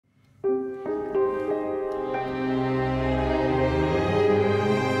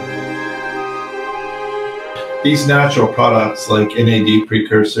these natural products like NAD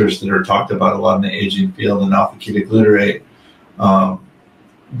precursors that are talked about a lot in the aging field and alpha-ketoglutarate,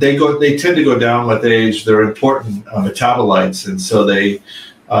 they tend to go down with age. They're important metabolites, and so they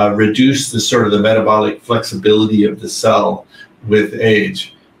reduce the sort of the metabolic flexibility of the cell with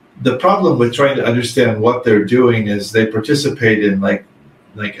age. The problem with trying to understand what they're doing is they participate in like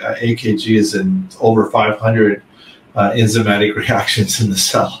AAkG is in over 500 enzymatic reactions in the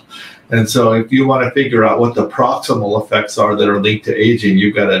cell. And so if you want to figure out what the proximal effects are that are linked to aging,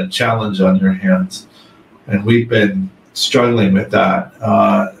 you've got a challenge on your hands. And we've been struggling with that.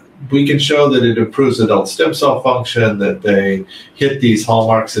 We can show that it improves adult stem cell function, that they hit these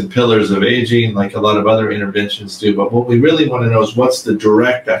hallmarks and pillars of aging like a lot of other interventions do. But what we really want to know is what's the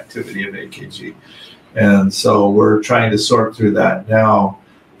direct activity of AAkG. And so we're trying to sort through that now.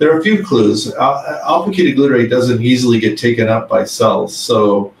 There are a few clues. Alpha-ketoglutarate doesn't easily get taken up by cells.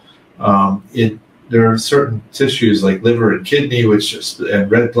 So there are certain tissues like liver and kidney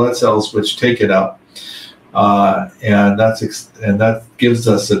and red blood cells which take it up. And that gives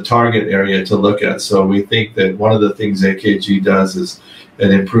us a target area to look at. So we think that one of the things AAkG does is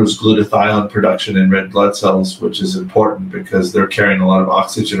it improves glutathione production in red blood cells, which is important because they're carrying a lot of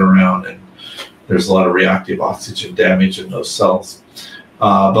oxygen around and there's a lot of reactive oxygen damage in those cells.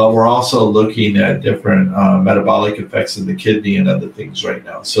 But we're also looking at different metabolic effects in the kidney and other things right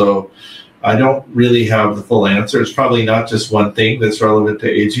now. So I don't really have the full answer. It's probably not just one thing that's relevant to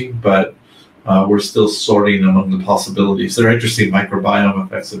aging, but we're still sorting among the possibilities. There are interesting microbiome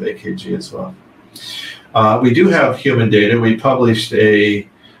effects of AAkG as well. We do have human data. We published a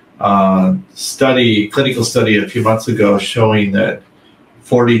clinical study a few months ago showing that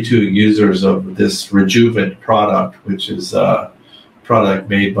 42 users of this Rejuvant product, which is a product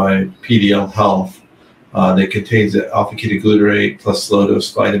made by PDL Health that contains alpha-ketoglutarate plus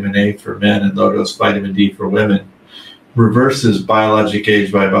low-dose vitamin A for men and low-dose vitamin D for women, reverses biologic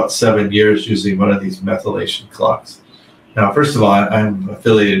age by about 7 years using one of these methylation clocks. Now, first of all, I'm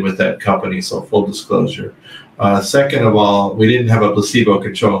affiliated with that company, so full disclosure. Second of all, we didn't have a placebo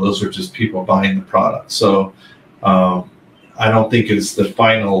control. Those were just people buying the product. So I don't think it's the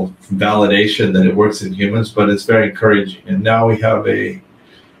final validation that it works in humans, but it's very encouraging. And now we have a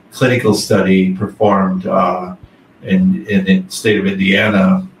clinical study performed in the state of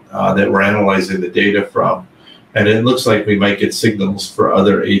Indiana that we're analyzing the data from. And it looks like we might get signals for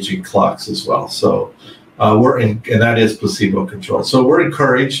other aging clocks as well. So and that is placebo controlled. So we're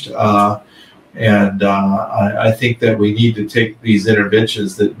encouraged. I think that we need to take these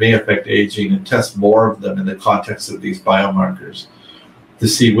interventions that may affect aging and test more of them in the context of these biomarkers to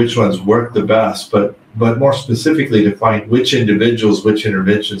see which ones work the best, but more specifically to find which individuals, which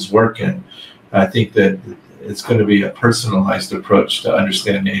interventions work in. I think that it's going to be a personalized approach to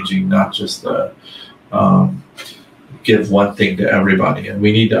understand aging, not just give one thing to everybody. And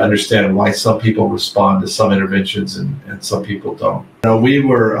we need to understand why some people respond to some interventions and some people don't. We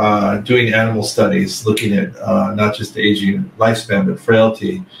were doing animal studies looking at not just aging lifespan, but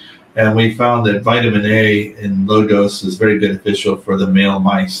frailty. And we found that vitamin A in low dose is very beneficial for the male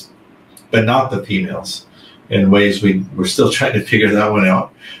mice, but not the females in ways we're still trying to figure that one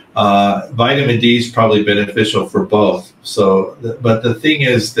out. Vitamin D is probably beneficial for both. So, but the thing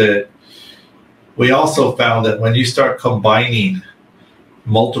is that we also found that when you start combining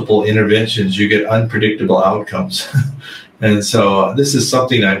multiple interventions, you get unpredictable outcomes. And so this is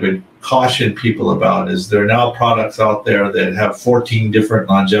something I would caution people about, is there are now products out there that have 14 different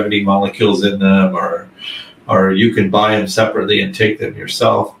longevity molecules in them, or you can buy them separately and take them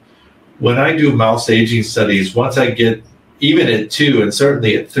yourself. When I do mouse aging studies, once I get even at 2 and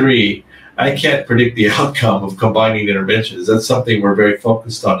certainly at 3, I can't predict the outcome of combining interventions. That's something we're very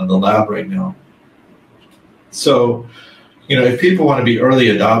focused on in the lab right now. So, if people want to be early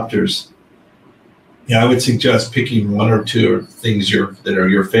adopters, I would suggest picking 1 or 2 things that are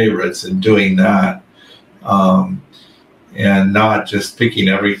your favorites and doing that, and not just picking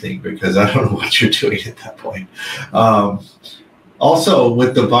everything, because I don't know what you're doing at that point. Also,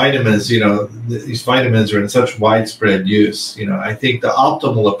 with the vitamins, these vitamins are in such widespread use. I think the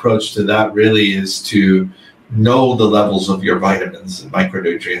optimal approach to that really is to know the levels of your vitamins and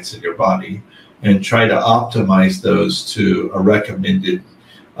micronutrients in your body, and try to optimize those to a recommended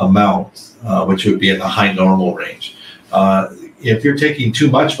amount, which would be in the high normal range. If you're taking too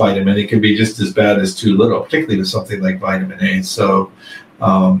much vitamin, it can be just as bad as too little, particularly with something like vitamin A. So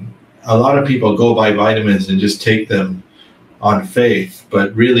a lot of people go buy vitamins and just take them on faith,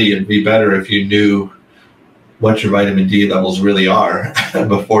 but really it'd be better if you knew what your vitamin D levels really are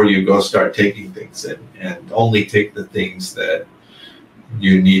before you go start taking things, and only take the things that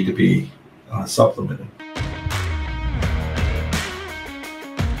you need to be supplemented.